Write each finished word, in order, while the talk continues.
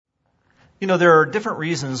You know, there are different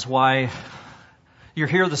reasons why you're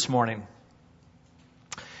here this morning.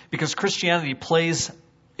 Because Christianity plays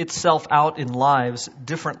itself out in lives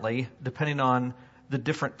differently depending on the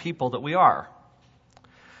different people that we are.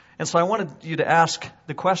 And so I wanted you to ask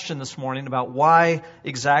the question this morning about why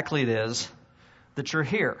exactly it is that you're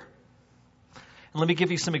here. And let me give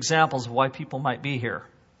you some examples of why people might be here.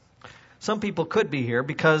 Some people could be here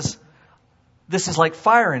because this is like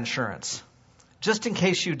fire insurance. Just in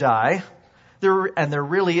case you die, there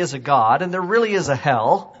really is a God, and there really is a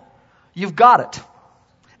hell, you've got it.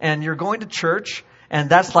 And you're going to church,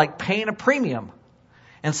 and that's like paying a premium.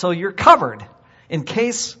 And so you're covered in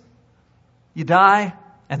case you die,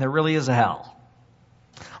 and there really is a hell.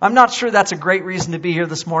 I'm not sure that's a great reason to be here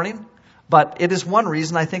this morning, but it is one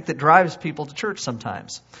reason I think that drives people to church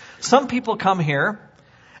sometimes. Some people come here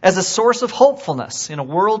as a source of hopefulness in a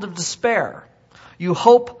world of despair. You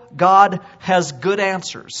hope God has good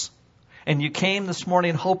answers. And you came this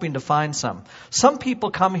morning hoping to find some. Some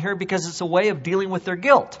people come here because it's a way of dealing with their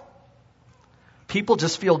guilt. People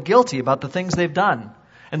just feel guilty about the things they've done.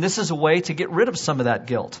 And this is a way to get rid of some of that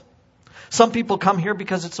guilt. Some people come here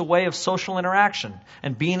because it's a way of social interaction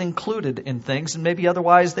and being included in things, and maybe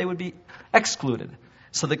otherwise they would be excluded.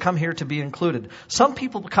 So they come here to be included. Some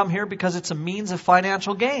people come here because it's a means of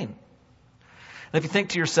financial gain. And if you think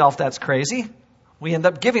to yourself, that's crazy, we end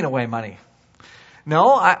up giving away money.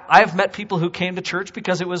 No, I've met people who came to church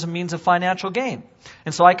because it was a means of financial gain.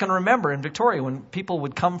 And so I can remember in Victoria when people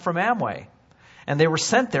would come from Amway, and they were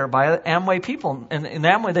sent there by Amway people. And in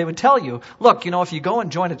Amway they would tell you, look, if you go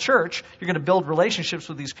and join a church, you're going to build relationships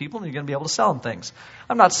with these people and you're going to be able to sell them things.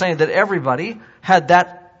 I'm not saying that everybody had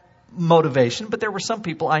that motivation, but there were some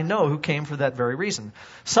people I know who came for that very reason.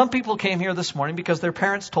 Some people came here this morning because their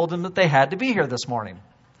parents told them that they had to be here this morning.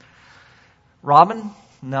 Robin?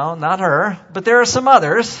 No, not her. But there are some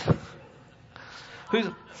others.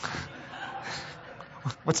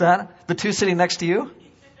 What's that? The two sitting next to you?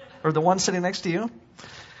 Or the one sitting next to you?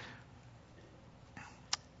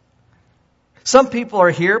 Some people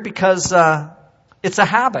are here because it's a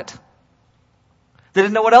habit. They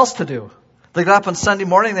didn't know what else to do. They got up on Sunday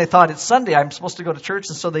morning, they thought, it's Sunday, I'm supposed to go to church,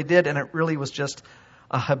 and so they did, and it really was just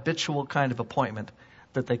a habitual kind of appointment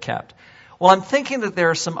that they kept. Well, I'm thinking that there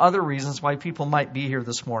are some other reasons why people might be here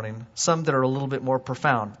this morning, some that are a little bit more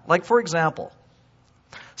profound. Like, for example,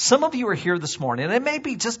 some of you are here this morning, and it may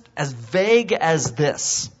be just as vague as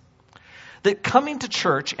this, that coming to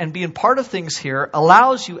church and being part of things here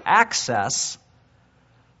allows you access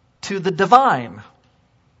to the divine,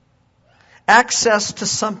 access to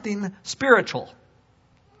something spiritual.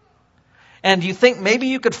 And you think maybe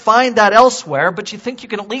you could find that elsewhere, but you think you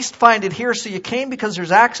can at least find it here, so you came because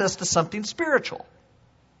there's access to something spiritual.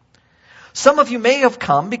 Some of you may have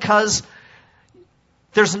come because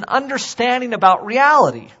there's an understanding about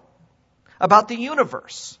reality, about the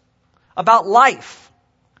universe, about life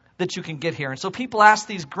that you can get here. And so people ask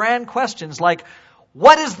these grand questions like,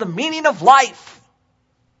 what is the meaning of life?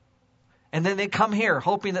 And then they come here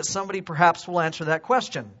hoping that somebody perhaps will answer that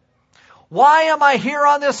question. Why am I here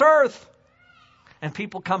on this earth? And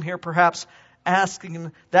people come here perhaps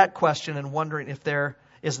asking that question and wondering if there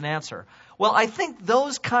is an answer. Well, I think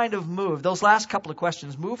those last couple of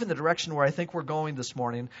questions move in the direction where I think we're going this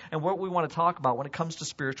morning and what we want to talk about when it comes to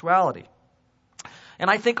spirituality. And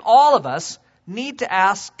I think all of us need to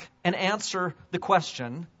ask and answer the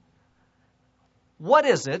question, what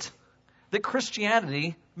is it that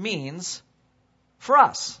Christianity means for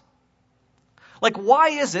us? Like, why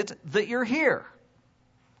is it that you're here?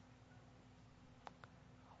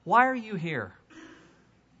 Why are you here?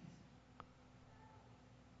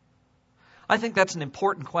 I think that's an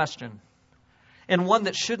important question, and one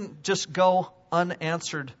that shouldn't just go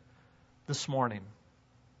unanswered this morning.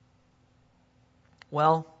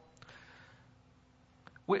 Well,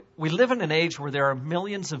 we live in an age where there are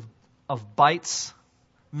millions of bytes,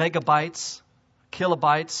 megabytes,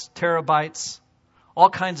 kilobytes, terabytes, all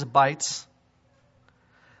kinds of bytes.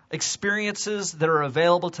 Experiences that are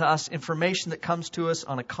available to us, information that comes to us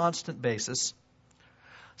on a constant basis.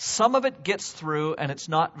 Some of it gets through and it's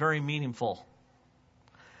not very meaningful.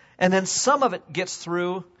 And then some of it gets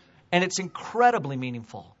through and it's incredibly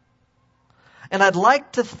meaningful. And I'd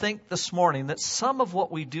like to think this morning that some of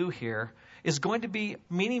what we do here is going to be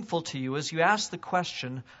meaningful to you as you ask the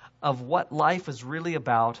question of what life is really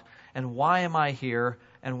about and why am I here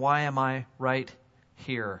and why am I right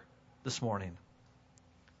here this morning.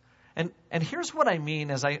 And here's what I mean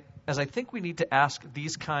as I think we need to ask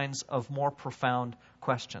these kinds of more profound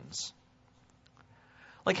questions.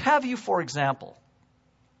 Like, have you, for example,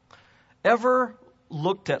 ever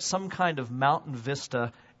looked at some kind of mountain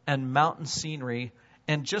vista and mountain scenery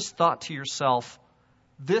and just thought to yourself,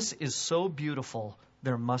 this is so beautiful,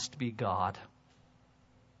 there must be God?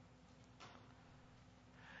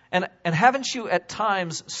 And haven't you at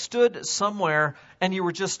times stood somewhere and you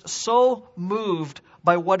were just so moved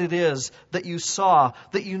by what it is that you saw,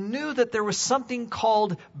 that you knew that there was something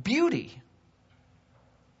called beauty?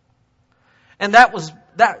 And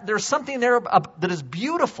there's something there that is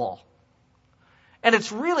beautiful. And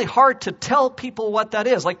it's really hard to tell people what that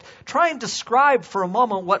is. Like, try and describe for a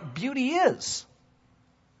moment what beauty is.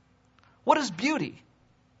 What is beauty?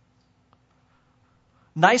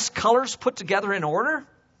 Nice colors put together in order?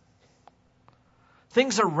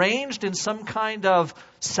 Things arranged in some kind of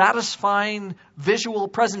satisfying visual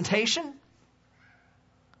presentation?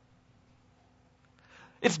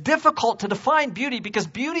 It's difficult to define beauty because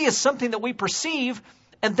beauty is something that we perceive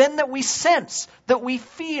and then that we sense, that we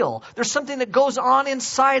feel. There's something that goes on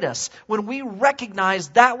inside us when we recognize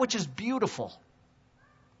that which is beautiful.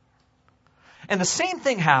 And the same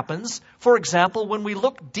thing happens, for example, when we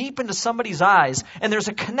look deep into somebody's eyes and there's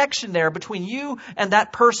a connection there between you and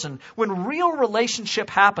that person. When real relationship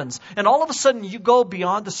happens and all of a sudden you go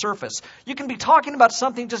beyond the surface. You can be talking about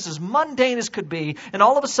something just as mundane as could be, and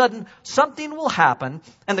all of a sudden something will happen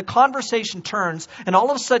and the conversation turns, and all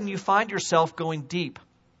of a sudden you find yourself going deep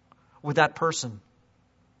with that person.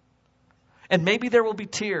 And maybe there will be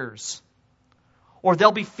tears, or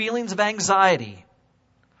there'll be feelings of anxiety.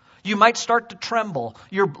 You might start to tremble.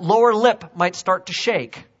 Your lower lip might start to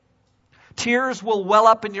shake. Tears will well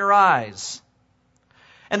up in your eyes.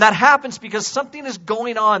 And that happens because something is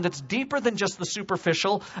going on that's deeper than just the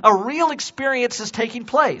superficial. A real experience is taking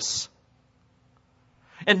place.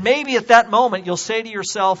 And maybe at that moment you'll say to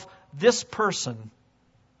yourself, this person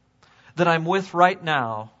that I'm with right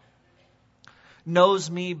now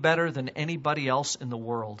knows me better than anybody else in the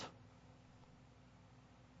world.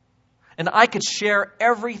 And I could share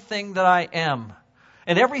everything that I am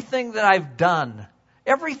and everything that I've done.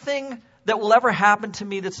 Everything that will ever happen to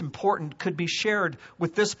me that's important could be shared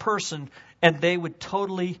with this person, and they would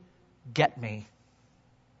totally get me.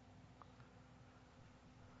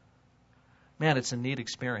 Man, it's a neat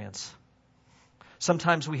experience.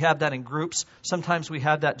 Sometimes we have that in groups. Sometimes we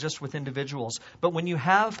have that just with individuals. But when you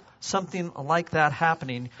have something like that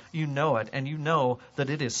happening, you know it, and you know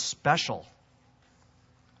that it is special.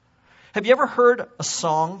 Have you ever heard a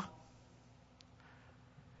song?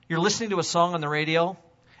 You're listening to a song on the radio,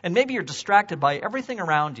 and maybe you're distracted by everything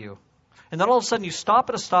around you. And then all of a sudden you stop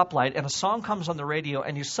at a stoplight and a song comes on the radio,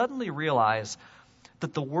 and you suddenly realize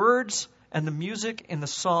that the words and the music in the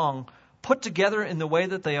song put together in the way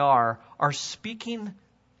that they are speaking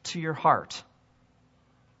to your heart.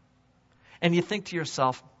 And you think to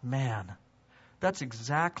yourself, man, that's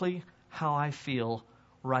exactly how I feel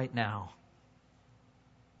right now.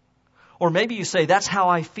 Or maybe you say, that's how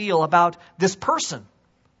I feel about this person.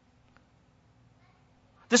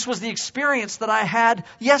 This was the experience that I had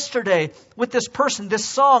yesterday with this person. This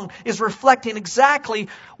song is reflecting exactly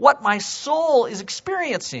what my soul is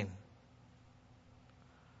experiencing.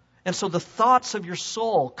 And so the thoughts of your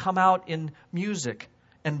soul come out in music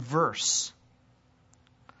and verse.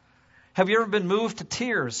 Have you ever been moved to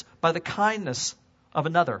tears by the kindness of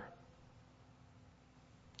another?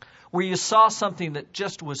 Where you saw something that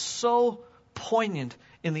just was so poignant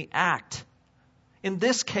in the act. In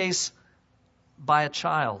this case, by a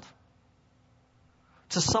child.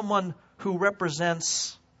 To someone who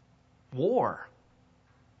represents war.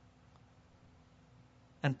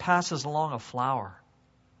 And passes along a flower.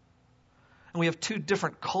 And we have two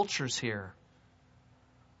different cultures here.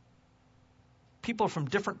 People from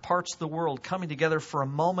different parts of the world coming together for a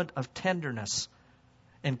moment of tenderness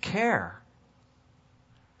and care.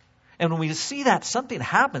 And when we see that, something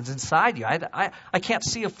happens inside you. I can't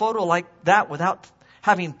see a photo like that without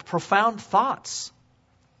having profound thoughts.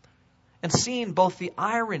 And seeing both the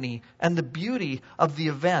irony and the beauty of the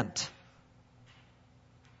event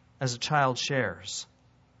as a child shares.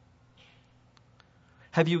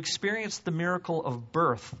 Have you experienced the miracle of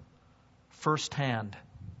birth firsthand?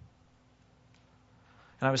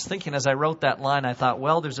 And I was thinking as I wrote that line, I thought,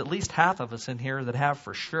 well, there's at least half of us in here that have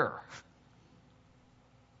for sure.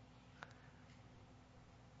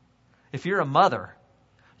 If you're a mother,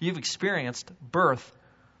 you've experienced birth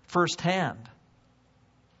firsthand.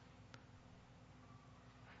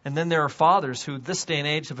 And then there are fathers who this day and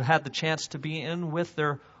age have had the chance to be in with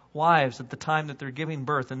their wives at the time that they're giving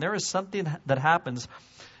birth. And there is something that happens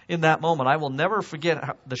in that moment. I will never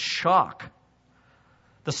forget the shock,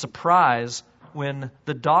 the surprise when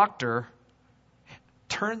the doctor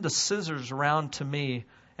turned the scissors around to me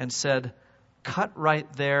and said, "Cut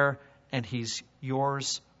right there, and he's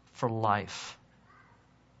yours for life.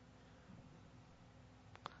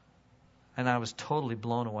 And I was totally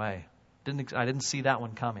blown away. I didn't see that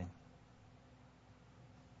one coming.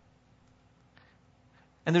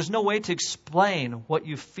 And there's no way to explain what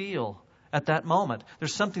you feel at that moment.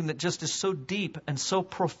 There's something that just is so deep and so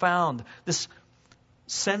profound. This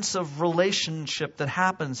sense of relationship that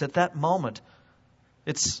happens at that moment.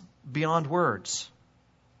 It's beyond words.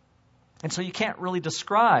 And so you can't really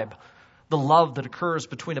describe the love that occurs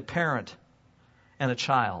between a parent and a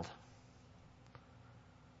child.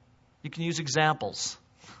 You can use examples.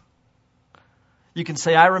 You can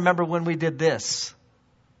say, I remember when we did this.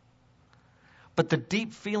 But the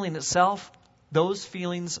deep feeling itself, those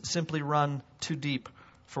feelings simply run too deep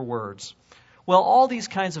for words. Well, all these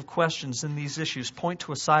kinds of questions and these issues point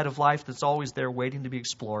to a side of life that's always there waiting to be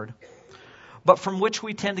explored, but from which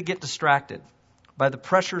we tend to get distracted by the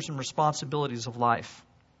pressures and responsibilities of life.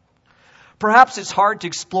 Perhaps it's hard to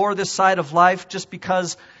explore this side of life just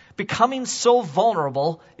because becoming so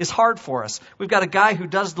vulnerable is hard for us. We've got a guy who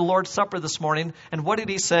does the Lord's Supper this morning, and what did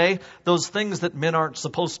he say? Those things that men aren't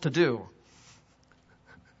supposed to do.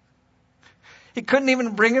 He couldn't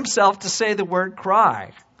even bring himself to say the word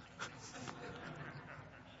cry.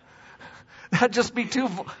 That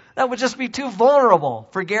would just be too vulnerable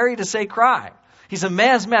for Gary to say cry. He's a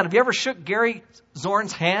man's man. Have you ever shook Gary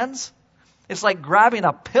Zorn's hands? It's like grabbing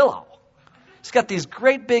a pillow. He's got these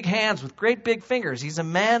great big hands with great big fingers. He's a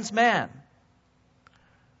man's man.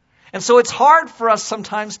 And so it's hard for us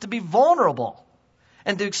sometimes to be vulnerable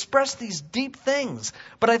and to express these deep things.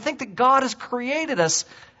 But I think that God has created us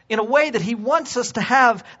in a way that He wants us to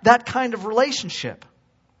have that kind of relationship.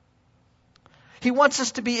 He wants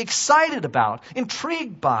us to be excited about,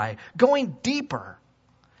 intrigued by, going deeper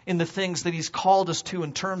in the things that He's called us to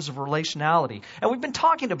in terms of relationality. And we've been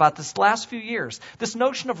talking about this the last few years, this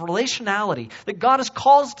notion of relationality, that God has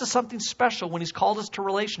called us to something special when He's called us to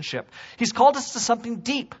relationship. He's called us to something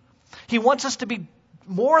deep. He wants us to be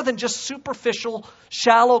more than just superficial,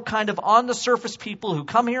 shallow, kind of on-the-surface people who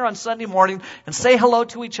come here on Sunday morning and say hello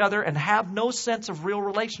to each other and have no sense of real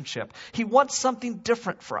relationship. He wants something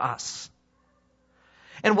different for us.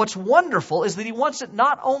 And what's wonderful is that He wants it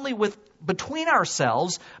not only between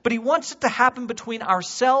ourselves, but He wants it to happen between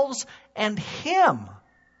ourselves and Him.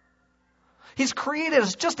 He's created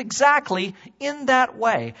us just exactly in that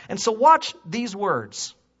way. And so watch these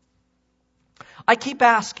words. I keep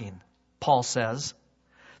asking, Paul says,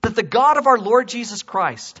 that the God of our Lord Jesus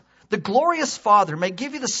Christ, the glorious Father, may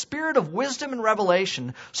give you the spirit of wisdom and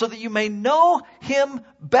revelation so that you may know Him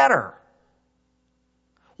better.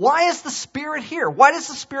 Why is the Spirit here? Why does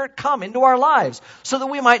the Spirit come into our lives? So that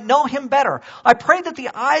we might know Him better. I pray that the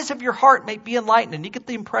eyes of your heart may be enlightened. And you get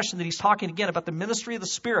the impression that he's talking again about the ministry of the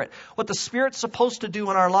Spirit, what the Spirit's supposed to do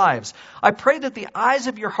in our lives. I pray that the eyes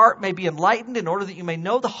of your heart may be enlightened in order that you may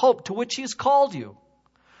know the hope to which He has called you,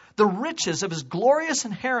 the riches of His glorious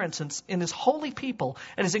inheritance in His holy people,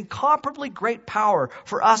 and His incomparably great power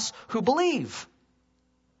for us who believe.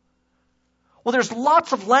 Well, there's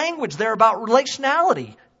lots of language there about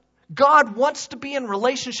relationality. God wants to be in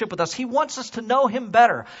relationship with us. He wants us to know Him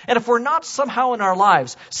better. And if we're not somehow in our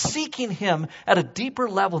lives seeking Him at a deeper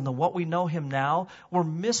level than what we know Him now, we're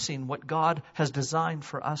missing what God has designed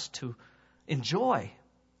for us to enjoy.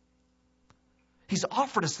 He's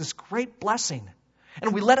offered us this great blessing,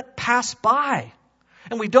 and we let it pass by.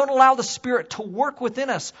 And we don't allow the Spirit to work within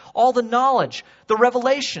us all the knowledge, the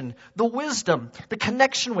revelation, the wisdom, the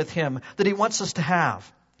connection with Him that He wants us to have.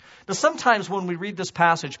 Now, sometimes when we read this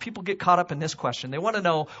passage, people get caught up in this question. They want to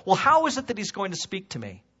know, well, how is it that He's going to speak to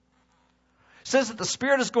me? It says that the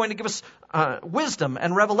Spirit is going to give us wisdom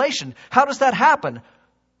and revelation. How does that happen?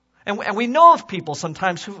 And we know of people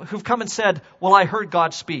sometimes who've come and said, well, I heard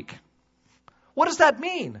God speak. What does that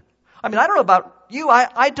mean? I mean, I don't know about you.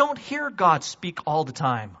 I don't hear God speak all the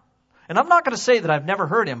time. And I'm not going to say that I've never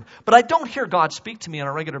heard Him, but I don't hear God speak to me on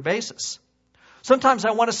a regular basis. Sometimes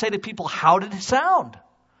I want to say to people, how did it sound?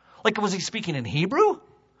 Like, was He speaking in Hebrew?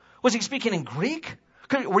 Was He speaking in Greek?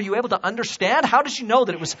 Were you able to understand? How did you know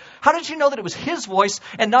that it was His voice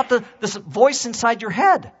and not this voice inside your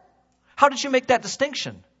head? How did you make that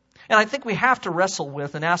distinction? And I think we have to wrestle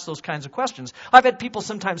with and ask those kinds of questions. I've had people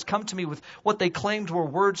sometimes come to me with what they claimed were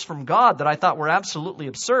words from God that I thought were absolutely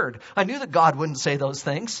absurd. I knew that God wouldn't say those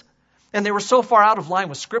things. And they were so far out of line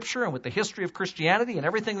with Scripture and with the history of Christianity and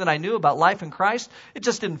everything that I knew about life in Christ, it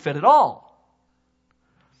just didn't fit at all.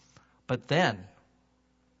 But then,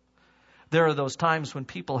 there are those times when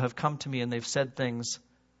people have come to me and they've said things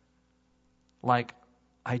like,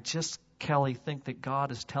 I just, Kelly, think that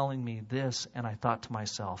God is telling me this. And I thought to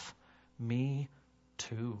myself, me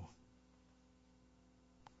too.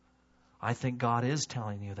 I think God is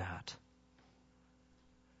telling you that.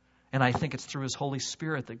 And I think it's through His Holy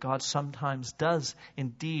Spirit that God sometimes does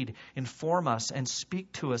indeed inform us and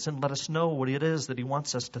speak to us and let us know what it is that He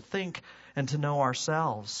wants us to think and to know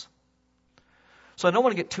ourselves. So I don't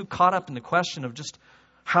want to get too caught up in the question of just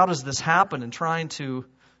how does this happen and trying to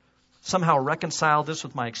somehow reconcile this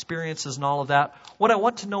with my experiences and all of that. What I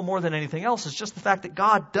want to know more than anything else is just the fact that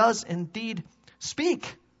God does indeed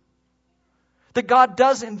speak. That God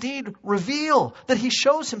does indeed reveal, that He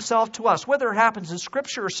shows Himself to us, whether it happens in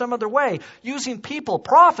Scripture or some other way, using people,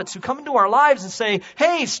 prophets who come into our lives and say,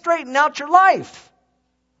 hey, straighten out your life.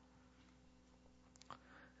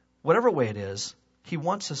 Whatever way it is, He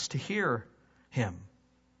wants us to hear Him.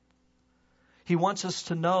 He wants us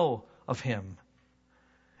to know of Him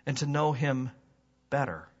and to know Him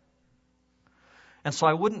better. And so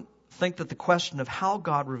I wouldn't think that the question of how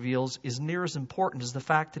God reveals is near as important as the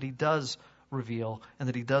fact that He does reveal and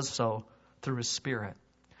that He does so through His Spirit.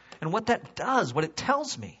 And what that does, what it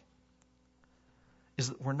tells me, is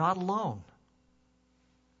that we're not alone.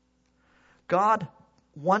 God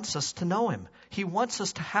wants us to know Him. He wants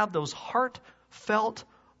us to have those heartfelt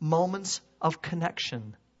moments of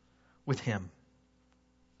connection with Him.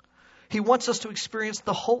 He wants us to experience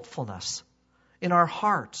the hopefulness in our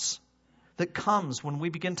hearts that comes when we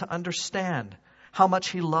begin to understand how much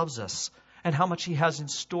He loves us and how much He has in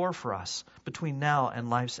store for us between now and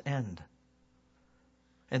life's end.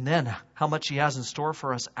 And then how much He has in store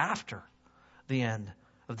for us after the end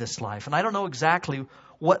of this life. And I don't know exactly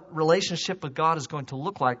what relationship with God is going to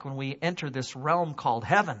look like when we enter this realm called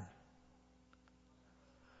heaven.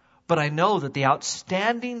 But I know that the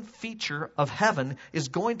outstanding feature of heaven is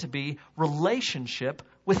going to be relationship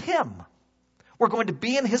with Him. We're going to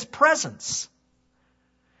be in His presence.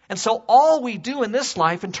 And so all we do in this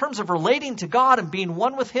life in terms of relating to God and being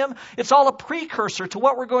one with Him, it's all a precursor to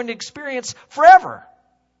what we're going to experience forever.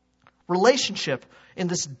 Relationship in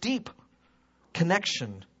this deep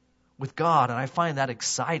connection with God. And I find that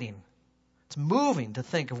exciting. It's moving to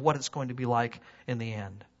think of what it's going to be like in the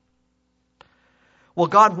end. Well,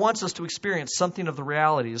 God wants us to experience something of the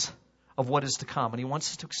realities of what is to come. And He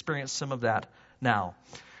wants us to experience some of that now.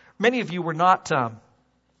 Many of you were not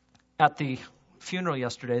at the funeral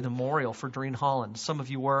yesterday, the memorial for Doreen Holland. Some of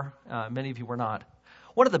you were, many of you were not.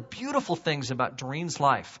 One of the beautiful things about Doreen's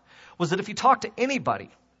life was that if you talk to anybody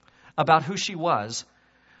about who she was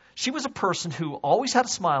a person who always had a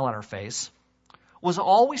smile on her face, was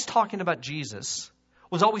always talking about Jesus,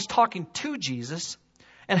 was always talking to Jesus,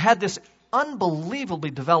 and had this unbelievably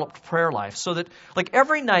developed prayer life. So that like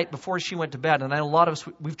every night before she went to bed, and I know a lot of us,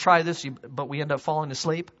 we've tried this, but we end up falling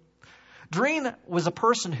asleep. Doreen was a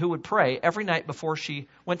person who would pray every night before she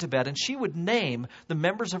went to bed, and she would name the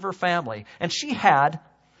members of her family. And she had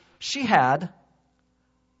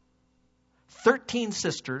 13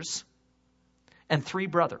 sisters and 3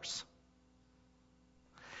 brothers.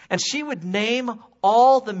 And she would name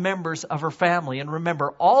all the members of her family and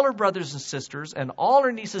remember all her brothers and sisters and all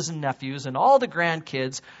her nieces and nephews and all the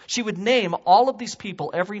grandkids. She would name all of these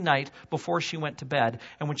people every night before she went to bed.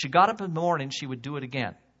 And when she got up in the morning, she would do it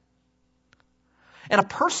again. And a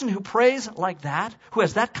person who prays like that, who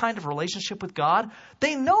has that kind of relationship with God,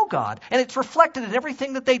 they know God. And it's reflected in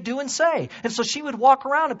everything that they do and say. And so she would walk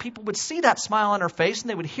around and people would see that smile on her face and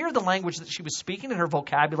they would hear the language that she was speaking in her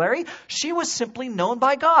vocabulary. She was simply known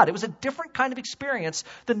by God. It was a different kind of experience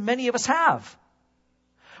than many of us have.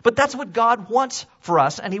 But that's what God wants for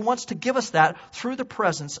us, and He wants to give us that through the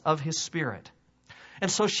presence of His Spirit. And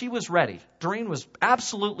so she was ready. Doreen was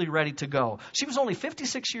absolutely ready to go. She was only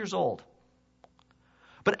 56 years old.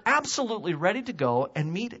 But absolutely ready to go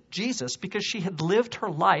and meet Jesus because she had lived her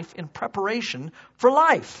life in preparation for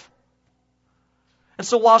life. And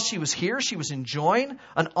so while she was here, she was enjoying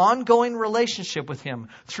an ongoing relationship with Him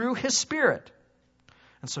through His Spirit.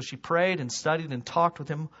 And so she prayed and studied and talked with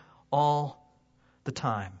Him all the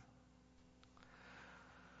time.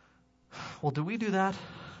 Well, do we do that?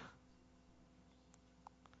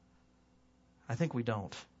 I think we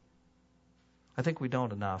don't. I think we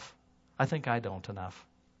don't enough. I think I don't enough.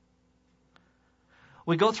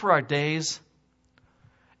 We go through our days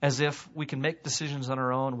as if we can make decisions on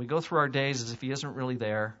our own. We go through our days as if He isn't really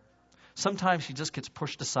there. Sometimes He just gets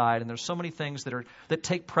pushed aside, and there's so many things that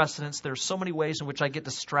take precedence. There's so many ways in which I get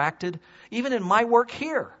distracted, even in my work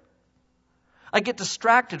here. I get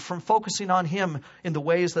distracted from focusing on Him in the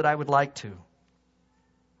ways that I would like to.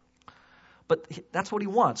 But that's what He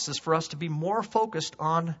wants, is for us to be more focused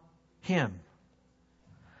on Him.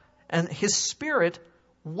 And His Spirit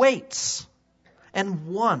waits and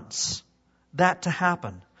wants that to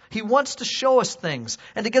happen. He wants to show us things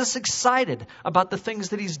and to get us excited about the things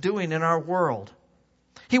that He's doing in our world.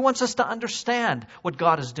 He wants us to understand what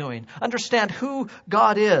God is doing, understand who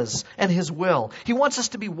God is and His will. He wants us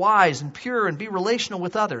to be wise and pure and be relational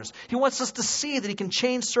with others. He wants us to see that He can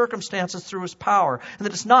change circumstances through His power and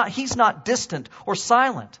that He's not distant or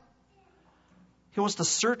silent. He wants to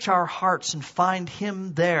search our hearts and find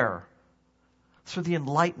Him there through the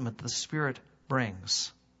enlightenment the Spirit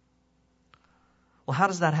brings. Well, how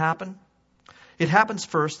does that happen? It happens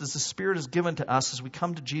first as the Spirit is given to us as we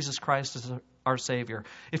come to Jesus Christ as our Savior.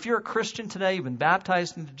 If you're a Christian today, you've been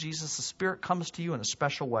baptized into Jesus, the Spirit comes to you in a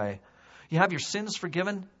special way. You have your sins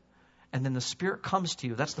forgiven, and then the Spirit comes to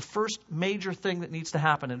you. That's the first major thing that needs to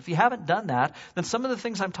happen. And if you haven't done that, then some of the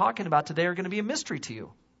things I'm talking about today are going to be a mystery to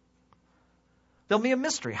you. They'll be a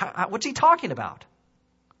mystery. What's he talking about?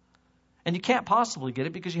 And you can't possibly get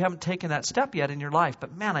it because you haven't taken that step yet in your life.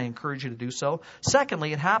 But man, I encourage you to do so.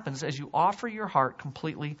 Secondly, it happens as you offer your heart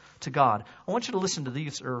completely to God. I want you to listen to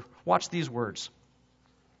these or watch these words.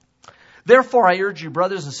 Therefore, I urge you,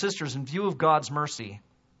 brothers and sisters, in view of God's mercy,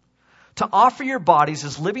 to offer your bodies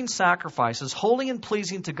as living sacrifices, holy and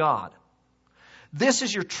pleasing to God. This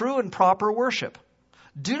is your true and proper worship.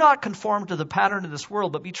 Do not conform to the pattern of this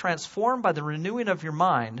world, but be transformed by the renewing of your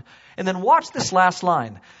mind. And then watch this last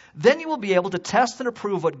line. Then you will be able to test and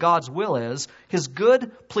approve what God's will is, His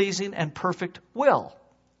good, pleasing, and perfect will.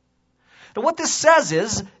 Now what this says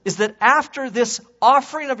is that after this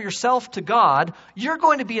offering of yourself to God, you're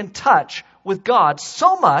going to be in touch with God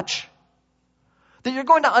so much that you're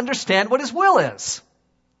going to understand what His will is.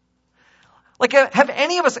 Like, have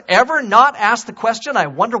any of us ever not asked the question, I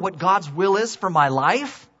wonder what God's will is for my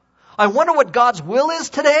life? I wonder what God's will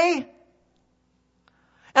is today?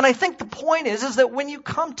 And I think the point is that when you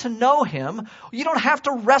come to know Him, you don't have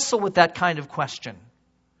to wrestle with that kind of question.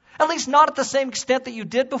 At least not at the same extent that you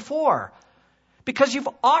did before. Because you've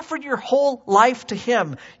offered your whole life to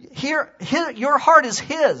Him. Your heart is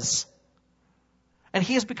His. And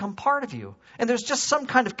He has become part of you. And there's just some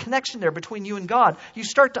kind of connection there between you and God. You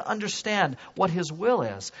start to understand what His will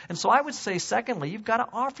is. And so I would say, secondly, you've got to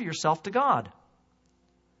offer yourself to God.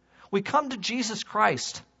 We come to Jesus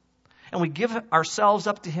Christ and we give ourselves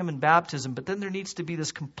up to Him in baptism, but then there needs to be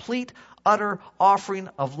this complete, utter offering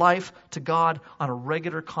of life to God on a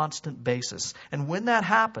regular, constant basis. And when that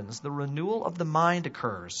happens, the renewal of the mind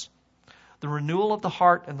occurs. The renewal of the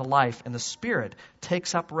heart and the life, and the Spirit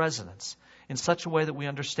takes up residence in such a way that we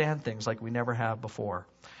understand things like we never have before.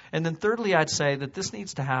 And then thirdly, I'd say that this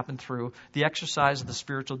needs to happen through the exercise of the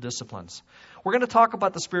spiritual disciplines. We're going to talk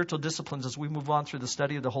about the spiritual disciplines as we move on through the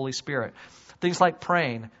study of the Holy Spirit. Things like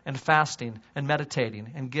praying and fasting and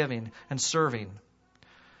meditating and giving and serving,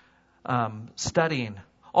 studying.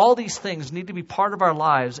 All these things need to be part of our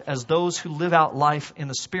lives as those who live out life in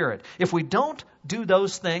the Spirit. If we don't do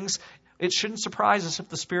those things, it shouldn't surprise us if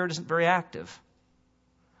the Spirit isn't very active.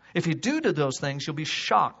 If you do those things, you'll be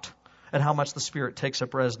shocked at how much the Spirit takes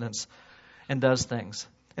up residence and does things.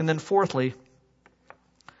 And then fourthly,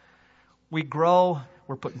 we grow,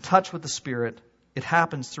 we're put in touch with the Spirit. It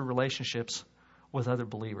happens through relationships with other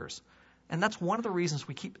believers. And that's one of the reasons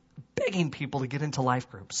we keep begging people to get into life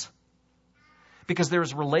groups. Because there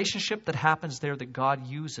is a relationship that happens there that God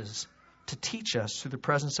uses to teach us through the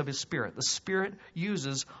presence of His Spirit. The Spirit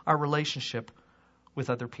uses our relationship with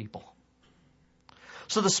other people.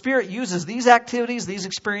 So the Spirit uses these activities, these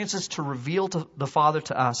experiences to reveal to the Father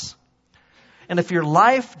to us. And if your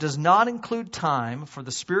life does not include time for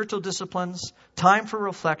the spiritual disciplines, time for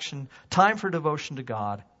reflection, time for devotion to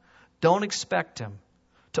God, don't expect Him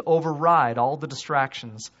to override all the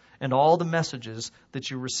distractions and all the messages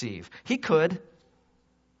that you receive. He could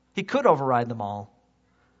override them all,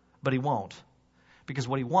 but He won't. Because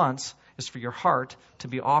what He wants is for your heart to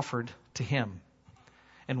be offered to Him.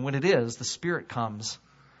 And when it is, the Spirit comes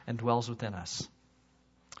and dwells within us.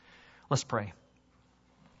 Let's pray.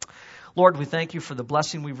 Lord, we thank You for the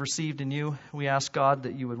blessing we've received in You. We ask, God,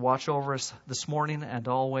 that You would watch over us this morning and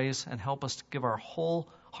always and help us to give our whole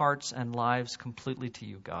hearts and lives completely to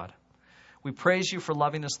You, God. We praise You for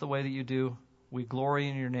loving us the way that You do. We glory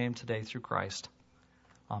in Your name today through Christ.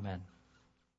 Amen.